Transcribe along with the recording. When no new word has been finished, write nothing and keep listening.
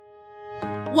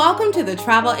Welcome to the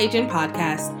Travel Agent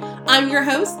Podcast. I'm your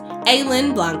host,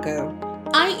 Aylin Blanco.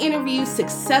 I interview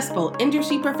successful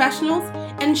industry professionals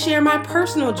and share my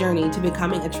personal journey to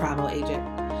becoming a travel agent.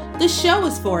 The show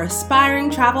is for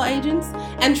aspiring travel agents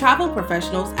and travel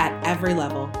professionals at every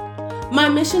level. My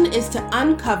mission is to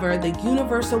uncover the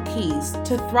universal keys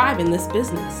to thrive in this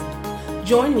business.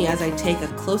 Join me as I take a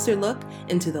closer look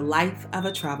into the life of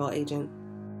a travel agent.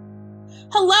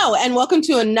 Hello, and welcome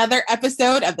to another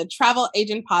episode of the Travel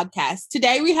Agent Podcast.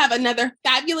 Today, we have another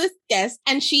fabulous guest,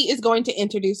 and she is going to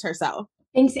introduce herself.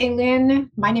 Thanks, Aylin.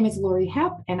 My name is Lori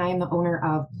Hepp, and I am the owner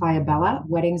of Playa Bella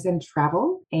Weddings and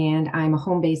Travel, and I'm a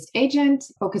home-based agent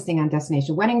focusing on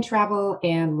destination wedding travel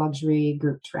and luxury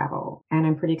group travel, and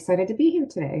I'm pretty excited to be here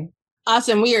today.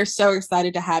 Awesome. We are so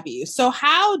excited to have you. So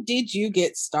how did you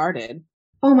get started?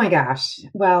 Oh my gosh.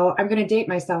 Well, I'm going to date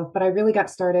myself, but I really got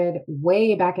started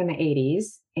way back in the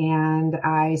 80s. And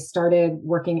I started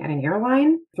working at an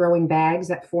airline, throwing bags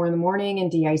at 4 a.m.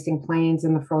 and de-icing planes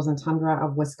in the frozen tundra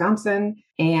of Wisconsin.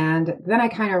 And then I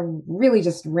kind of really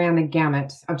just ran the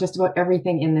gamut of just about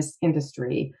everything in this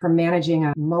industry, from managing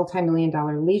a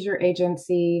multi-million-dollar leisure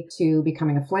agency to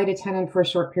becoming a flight attendant for a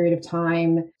short period of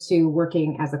time to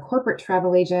working as a corporate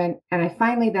travel agent. And I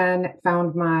finally then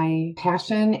found my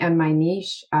passion and my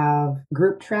niche of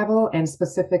group travel and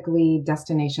specifically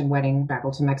destination wedding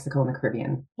travel to Mexico and the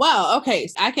Caribbean. Wow. Okay.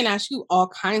 So I can ask you all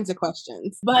kinds of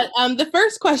questions. But the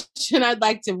first question I'd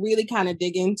like to really kind of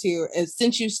dig into is,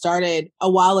 since you started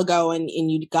a while ago and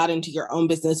you got into your own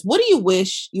business, what do you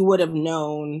wish you would have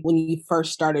known when you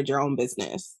first started your own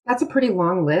business? That's a pretty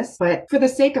long list, but for the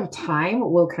sake of time,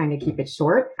 we'll kind of keep it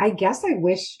short. I guess I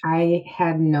wish I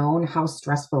had known how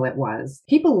stressful it was.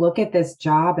 People look at this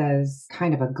job as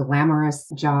kind of a glamorous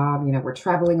job. You know, we're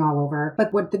traveling all over.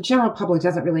 But what the general public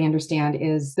doesn't really understand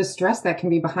is the stress that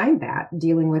can be behind that,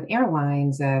 dealing with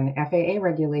airlines and FAA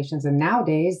regulations, and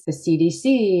nowadays the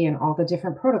CDC and all the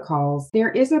different protocols.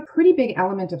 There is a pretty big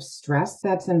element of stress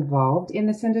that's involved in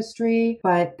this industry,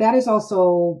 but that is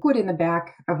also put in the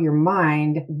back of your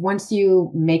mind. Once you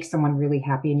make someone really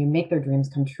happy and you make their dreams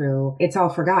come true, it's all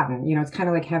forgotten. You know, it's kind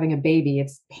of like having a baby.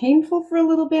 It's painful for a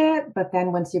little bit, but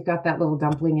then once you've got that little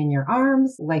dumpling in your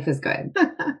arms, life is good.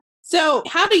 So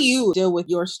how do you deal with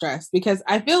your stress? Because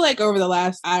I feel like over the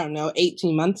last,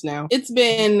 18 months now, it's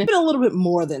been a little bit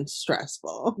more than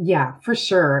stressful. Yeah, for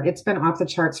sure. It's been off the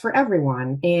charts for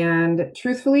everyone. And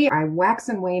truthfully, I wax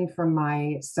and wane from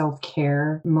my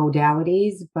self-care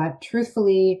modalities, but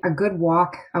truthfully, a good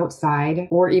walk outside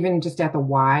or even just at the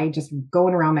Y, just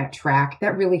going around that track,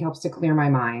 that really helps to clear my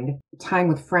mind. Time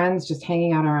with friends, just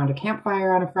hanging out around a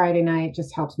campfire on a Friday night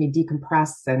just helps me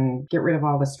decompress and get rid of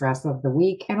all the stress of the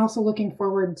week. And also looking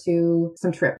forward to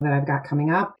some trip that I've got coming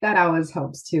up. That always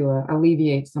helps to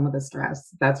alleviate some of the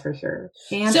stress. That's for sure.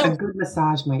 And a good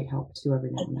massage might help too every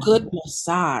now and then. Good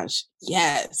massage.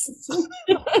 Yes.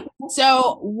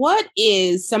 So what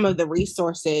is some of the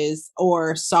resources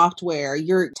or software,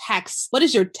 what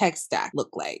does your tech stack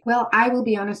look like? Well, I will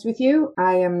be honest with you.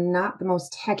 I am not the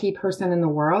most techie person in the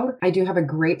world. I do have a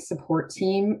great support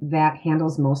team that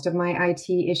handles most of my IT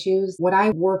issues. What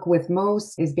I work with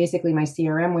most is basically my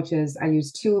CRM, which is I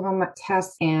use 2 of them,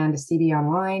 Test and CB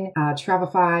Online,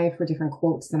 Travefy for different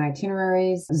quotes and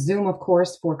itineraries, Zoom, of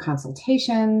course, for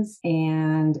consultations,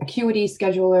 and Acuity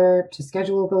Scheduler to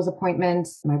schedule those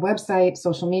appointments, my website,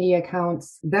 social media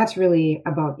accounts. That's really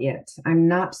about it. I'm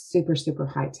not super, super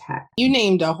high tech. You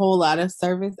named a whole lot of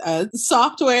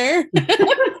software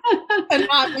and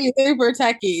not be super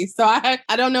techie. So I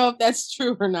don't know if that's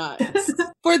true or not.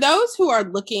 For those who are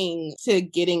looking to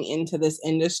getting into this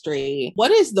industry,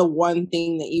 what is the one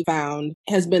thing that you found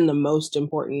has been the most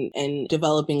important in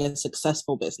developing a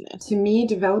successful business? To me,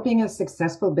 developing a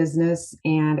successful business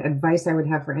and advice I would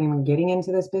have for anyone getting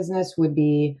into this business would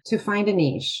be to find a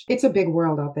niche. It's a big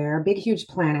world out there, a big, huge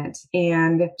planet.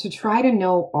 And to try to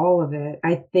know all of it,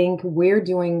 I think we're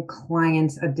doing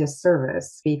clients a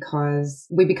disservice because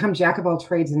we become jack of all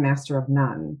trades and master of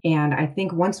none. And I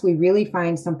think once we really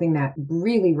find something that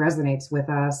really resonates with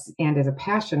us and is a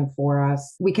passion for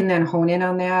us, we can then hone in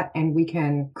on that and we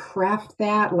can craft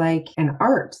that like an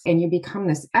art. And you become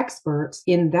this expert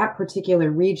in that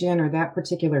particular region or that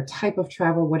particular type of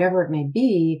travel, whatever it may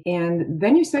be. And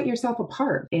then you set yourself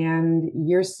apart and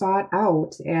you're sought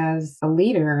out as a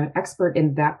leader, an expert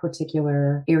in that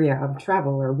particular area of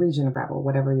travel or region of travel,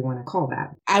 whatever you want to call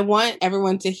that. I want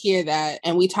everyone to hear that.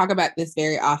 And we talk about this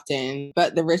very often,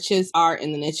 but the riches are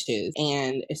in the niches.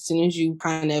 And as soon as you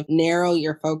kind of narrow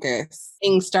your focus,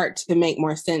 things start to make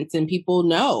more sense and people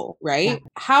know, right? Yeah.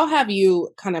 How have you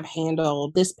kind of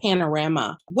handled this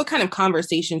panorama? What kind of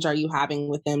conversations are you having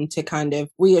with them to kind of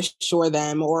reassure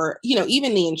them, or,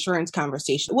 even the insurance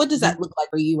conversation? What does that look like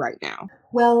for you right now?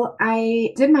 Well,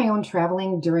 I did my own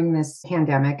traveling during this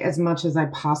pandemic as much as I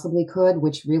possibly could,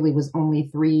 which really was only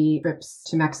 3 trips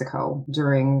to Mexico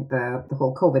during the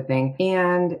whole COVID thing.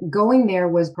 And going there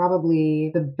was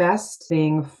probably the best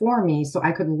thing for me so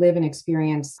I could live and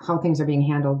experience how things are being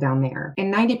handled down there.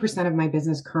 And 90% of my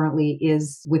business currently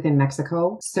is within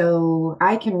Mexico. So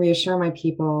I can reassure my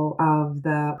people of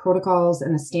the protocols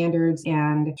and the standards.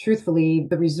 And truthfully,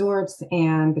 the resorts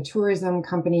and the tourism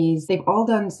companies, they've all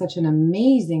done such an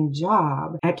amazing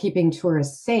job at keeping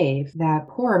tourists safe that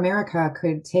poor America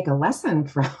could take a lesson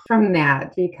from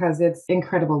that, because it's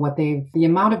incredible the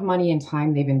amount of money and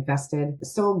time they've invested.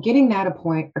 So getting that a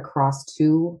point across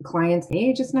to clients,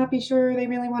 just not be sure they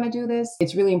really want to do this.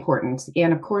 It's really important.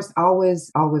 And of course,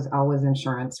 always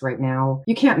insurance right now.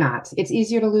 You can't not. It's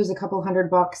easier to lose a couple $100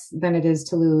 than it is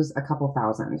to lose a couple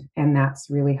thousand. And that's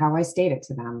really how I state it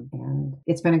to them. And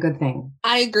it's been a good thing.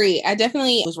 I agree. I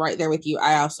definitely was right there with you.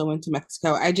 I also went to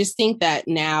Mexico. I just think that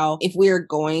now, if we're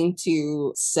going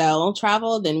to sell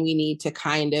travel, then we need to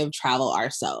kind of travel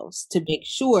ourselves to make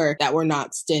sure that we're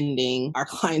not sending our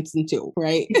clients into,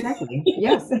 right? Exactly.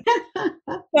 Yes.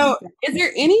 So is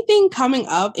there anything coming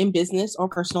up in business or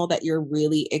personal that you're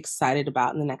really excited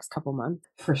about in the next couple months?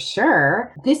 For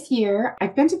sure. This year,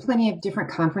 I've been to plenty of different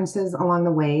conferences along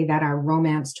the way that are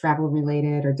romance travel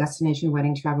related or destination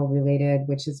wedding travel related,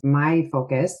 which is my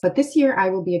focus. But this year, I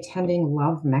will be attending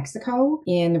Love Mexico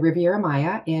in the Riviera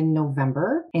Maya in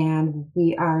November. And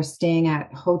we are staying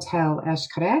at Hotel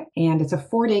Xcaret. And it's a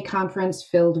 4-day conference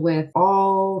filled with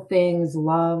all things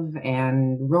love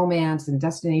and romance and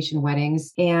destination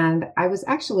weddings. And I was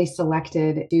actually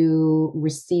selected to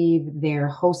receive their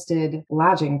hosted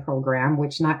lodging program,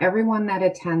 which not everyone that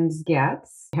attends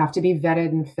gets. You have to be vetted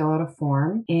and fill out a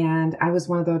form. And I was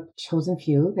one of the chosen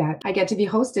few that I get to be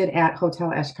hosted at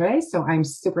Hotel Xcaret. So I'm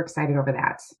super excited over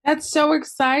that. That's so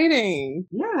exciting.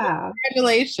 Yeah.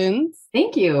 Congratulations.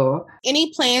 Thank you.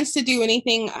 Any plans to do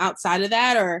anything outside of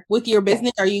that, or with your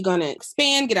business? Are you going to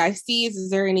expand, get ICs? Is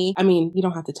there any, you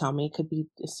don't have to tell me. It could be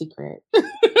a secret.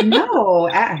 No,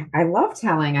 I love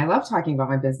telling. I love talking about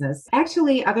my business.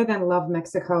 Actually, other than Love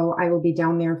Mexico, I will be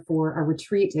down there for a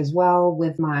retreat as well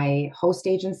with my host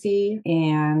agency.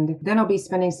 And then I'll be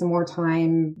spending some more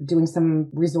time doing some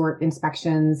resort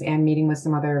inspections and meeting with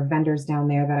some other vendors down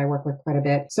there that I work with quite a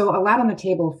bit. So a lot on the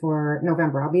table for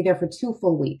November. I'll be there for 2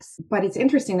 full weeks. But it's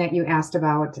interesting that you asked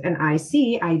about an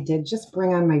IC. I did just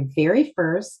bring on my very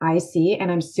first IC,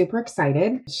 and I'm super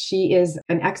excited. She is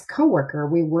an ex-coworker.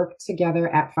 We worked together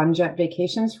at Funjet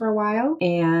Vacations for a while,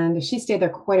 and she stayed there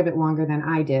quite a bit longer than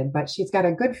I did, but she's got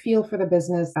a good feel for the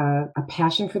business, a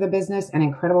passion for the business, and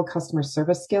incredible customer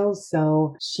service skills.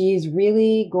 So she's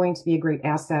really going to be a great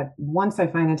asset once I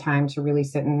find the time to really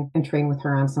sit and train with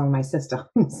her on some of my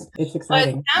systems. It's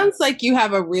exciting. Well, it sounds like you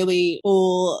have a really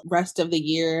full rest of the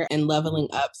year and leveling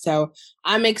up. So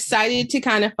I'm excited to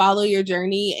kind of follow your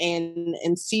journey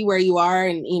and see where you are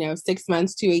in, 6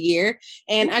 months to a year.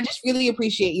 And I just really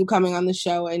appreciate you coming on the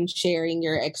show and sharing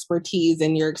your expertise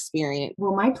and your experience.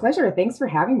 Well, my pleasure. Thanks for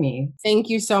having me. Thank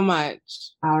you so much.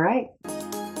 All right.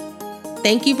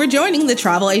 Thank you for joining the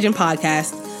Travel Agent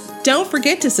Podcast. Don't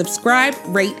forget to subscribe,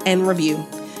 rate, and review.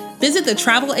 Visit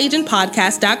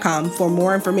thetravelagentpodcast.com for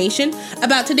more information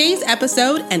about today's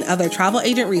episode and other travel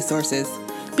agent resources.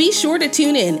 Be sure to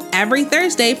tune in every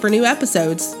Thursday for new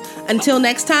episodes. Until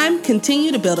next time,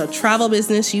 continue to build a travel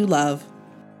business you love.